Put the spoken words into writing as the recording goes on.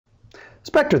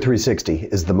Spector 360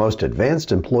 is the most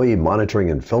advanced employee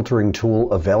monitoring and filtering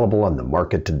tool available on the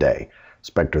market today.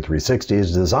 Spector 360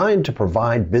 is designed to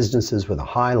provide businesses with a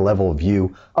high-level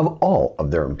view of all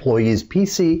of their employees'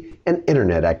 PC and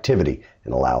internet activity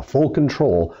and allow full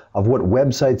control of what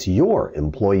websites your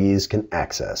employees can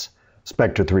access.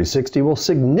 Spector 360 will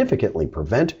significantly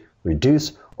prevent,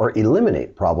 reduce, or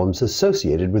eliminate problems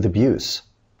associated with abuse.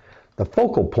 The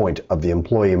focal point of the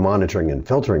employee monitoring and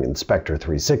filtering in Spector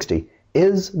 360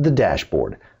 is the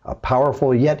dashboard, a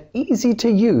powerful yet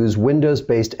easy-to-use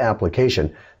Windows-based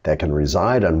application that can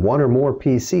reside on one or more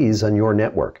PCs on your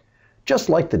network. Just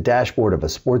like the dashboard of a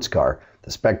sports car,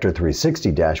 the Spector 360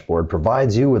 dashboard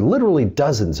provides you with literally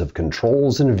dozens of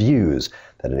controls and views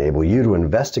that enable you to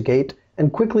investigate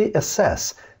and quickly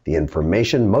assess the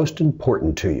information most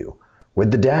important to you.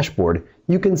 With the dashboard,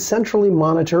 you can centrally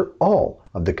monitor all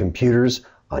of the computers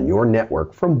on your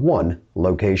network from one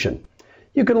location.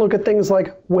 You can look at things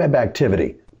like web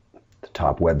activity, the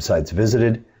top websites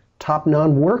visited, top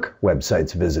non-work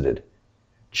websites visited,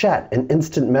 chat and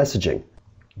instant messaging,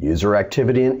 user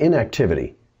activity and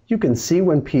inactivity. You can see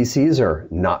when PCs are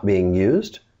not being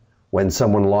used, when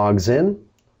someone logs in,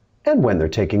 and when they're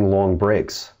taking long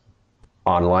breaks.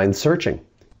 Online searching.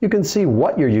 You can see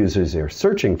what your users are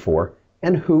searching for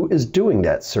and who is doing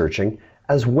that searching,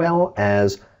 as well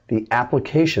as the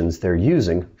applications they're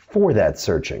using for that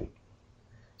searching.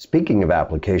 Speaking of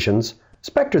applications,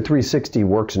 Spector 360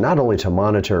 works not only to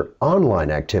monitor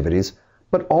online activities,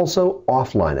 but also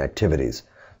offline activities.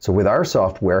 So with our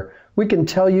software, we can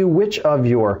tell you which of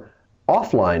your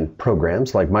offline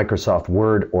programs like Microsoft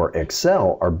Word or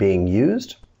Excel are being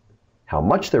used, how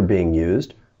much they're being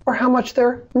used, or how much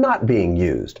they're not being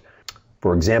used.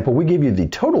 For example, we give you the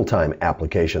total time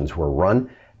applications were run,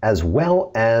 as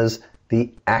well as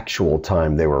the actual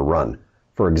time they were run.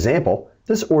 For example,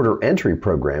 this order entry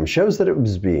program shows that it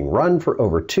was being run for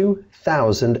over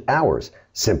 2,000 hours,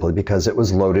 simply because it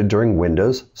was loaded during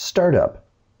Windows startup.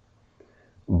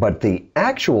 But the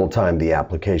actual time the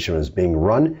application was being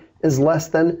run is less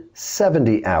than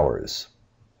 70 hours.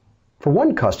 For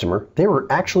one customer, they were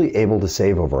actually able to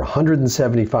save over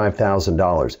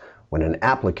 $175,000 when an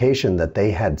application that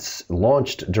they had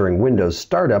launched during Windows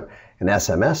startup, an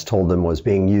SMS told them was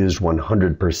being used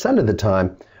 100% of the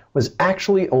time, was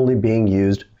actually only being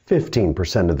used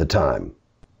 15% of the time.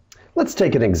 Let's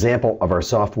take an example of our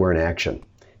software in action.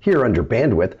 Here under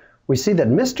bandwidth, we see that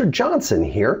Mr. Johnson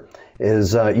here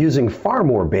is using far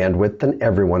more bandwidth than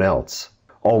everyone else.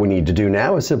 All we need to do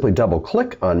now is simply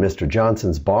double-click on Mr.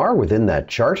 Johnson's bar within that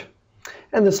chart,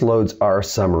 and this loads our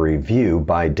summary view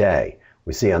by day.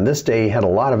 We see on this day he had a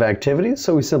lot of activities,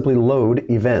 so we simply load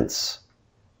events.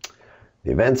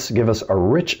 The events give us a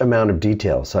rich amount of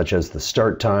detail, such as the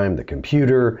start time, the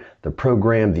computer, the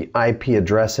program, the IP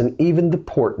address, and even the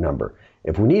port number.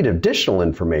 If we need additional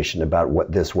information about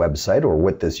what this website or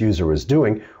what this user was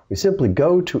doing, we simply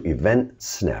go to Event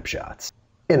Snapshots.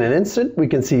 In an instant, we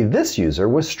can see this user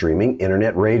was streaming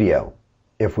internet radio.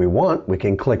 If we want, we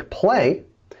can click play,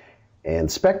 and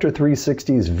Spector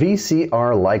 360's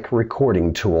VCR-like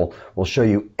recording tool will show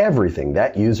you everything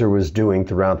that user was doing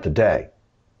throughout the day.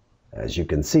 As you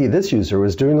can see, this user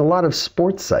was doing a lot of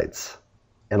sports sites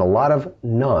and a lot of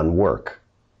non-work.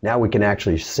 Now we can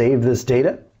actually save this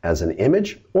data as an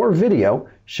image or video,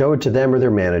 show it to them or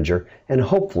their manager, and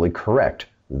hopefully correct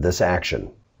this action.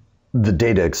 The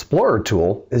Data Explorer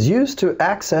tool is used to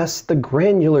access the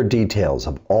granular details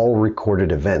of all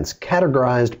recorded events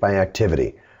categorized by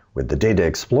activity. With the Data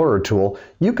Explorer tool,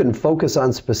 you can focus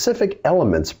on specific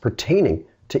elements pertaining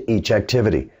to each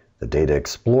activity. The Data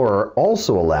Explorer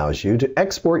also allows you to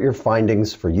export your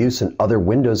findings for use in other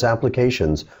Windows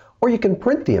applications, or you can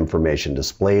print the information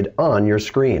displayed on your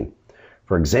screen.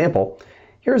 For example,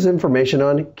 here's information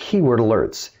on keyword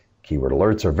alerts. Keyword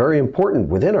alerts are very important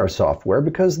within our software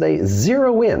because they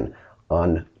zero in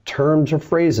on terms or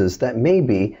phrases that may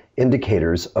be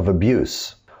indicators of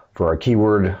abuse. For our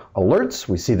keyword alerts,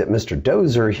 we see that Mr.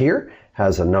 Dozer here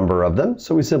has a number of them,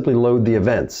 so we simply load the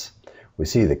events. We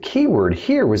see the keyword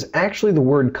here was actually the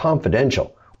word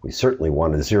confidential. We certainly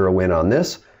want to zero in on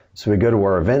this, so we go to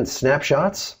our event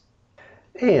snapshots,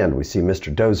 and we see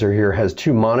Mr. Dozer here has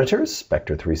two monitors.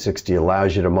 Spector 360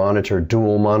 allows you to monitor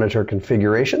dual monitor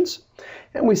configurations,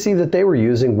 and we see that they were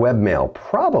using webmail,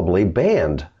 probably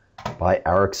banned by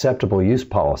our acceptable use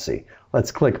policy.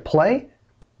 Let's click play.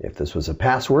 If this was a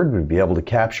password, we'd be able to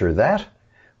capture that.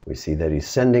 We see that he's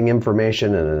sending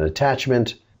information in an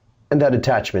attachment, and that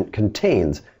attachment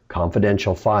contains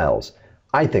confidential files.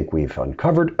 I think we've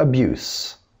uncovered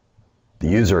abuse. The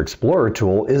User Explorer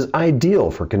tool is ideal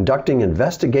for conducting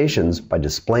investigations by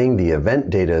displaying the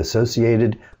event data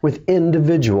associated with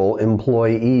individual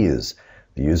employees.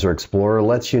 The User Explorer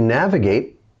lets you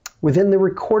navigate within the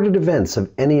recorded events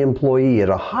of any employee at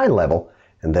a high level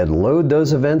and then load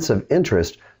those events of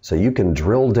interest so you can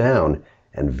drill down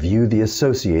and view the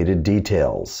associated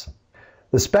details.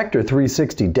 The Spector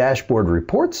 360 Dashboard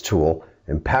Reports tool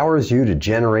empowers you to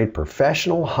generate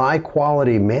professional,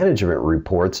 high-quality management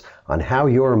reports on how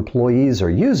your employees are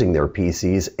using their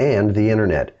PCs and the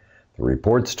Internet. The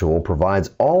Reports tool provides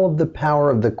all of the power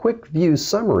of the quick view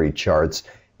summary charts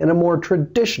in a more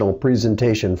traditional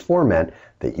presentation format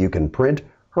that you can print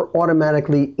or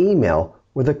automatically email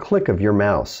with a click of your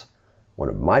mouse. One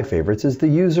of my favorites is the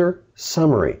User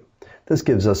Summary. This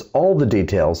gives us all the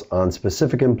details on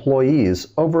specific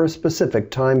employees over a specific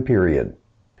time period.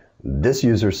 This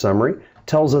user summary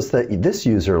tells us that this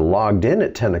user logged in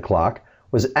at 10 o'clock,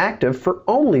 was active for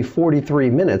only 43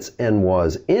 minutes, and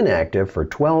was inactive for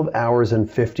 12 hours and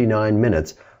 59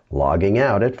 minutes, logging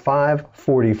out at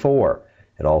 5:44.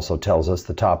 It also tells us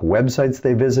the top websites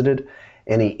they visited,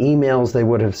 any emails they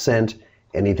would have sent,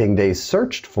 anything they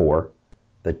searched for,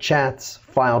 the chats,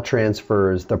 file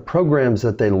transfers, the programs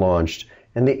that they launched,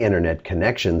 and the internet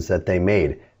connections that they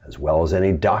made, as well as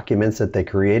any documents that they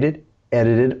created,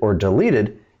 edited, or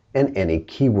deleted, and any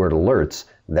keyword alerts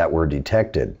that were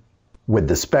detected. With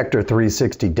the Spector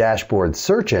 360 Dashboard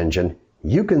search engine,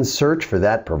 you can search for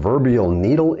that proverbial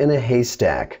needle in a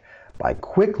haystack by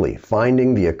quickly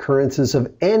finding the occurrences of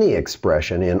any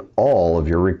expression in all of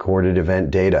your recorded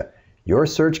event data. Your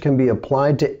search can be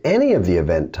applied to any of the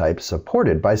event types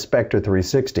supported by Spector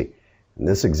 360. In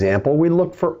this example, we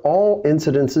looked for all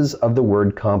incidences of the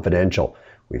word confidential.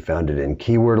 We found it in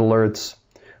keyword alerts,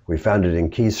 we found it in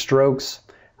keystrokes,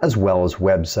 as well as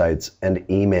websites and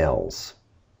emails.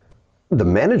 The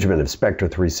management of Spector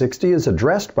 360 is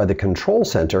addressed by the Control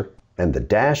Center and the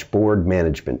Dashboard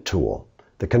Management tool.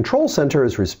 The Control Center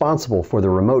is responsible for the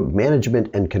remote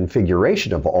management and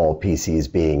configuration of all PCs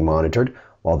being monitored,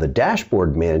 while the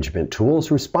Dashboard Management tool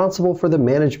is responsible for the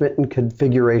management and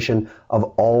configuration of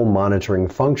all monitoring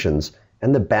functions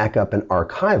and the backup and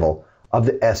archival of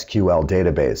the SQL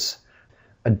database.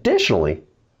 Additionally,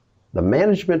 the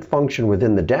management function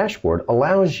within the dashboard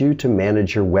allows you to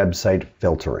manage your website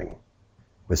filtering.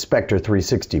 With Spector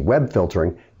 360 Web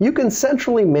Filtering, you can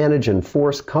centrally manage and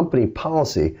enforce company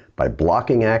policy by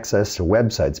blocking access to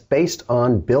websites based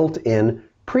on built-in,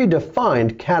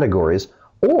 predefined categories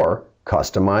or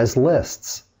customized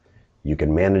lists. You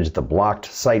can manage the blocked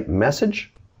site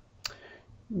message.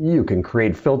 You can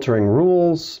create filtering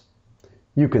rules.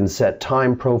 You can set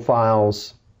time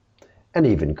profiles, and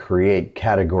even create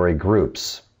category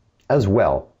groups, as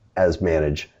well as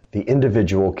manage the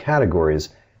individual categories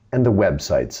and the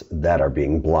websites that are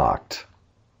being blocked.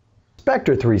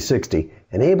 Spector 360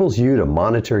 enables you to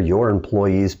monitor your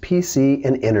employees' PC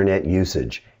and internet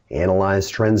usage, analyze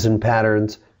trends and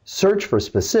patterns, search for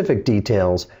specific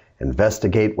details,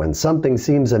 investigate when something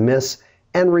seems amiss,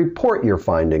 and report your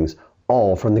findings,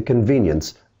 all from the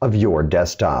convenience of your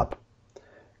desktop.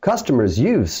 Customers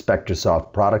use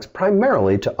Spectorsoft products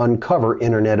primarily to uncover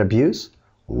internet abuse,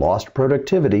 lost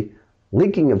productivity,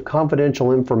 leaking of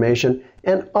confidential information,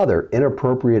 and other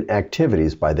inappropriate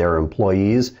activities by their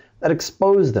employees that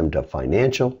expose them to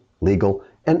financial, legal,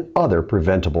 and other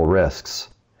preventable risks.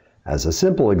 As a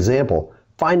simple example,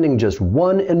 finding just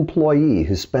one employee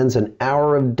who spends an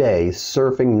hour a day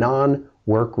surfing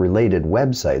non-work-related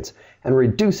websites and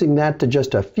reducing that to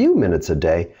just a few minutes a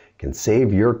day can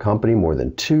save your company more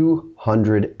than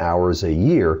 200 hours a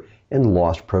year in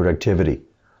lost productivity.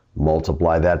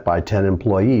 Multiply that by 10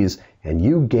 employees and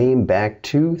you gain back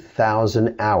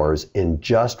 2,000 hours in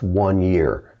just 1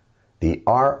 year. The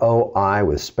ROI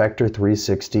with Spector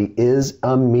 360 is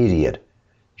immediate.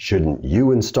 Shouldn't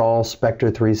you install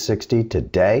Spector 360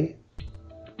 today?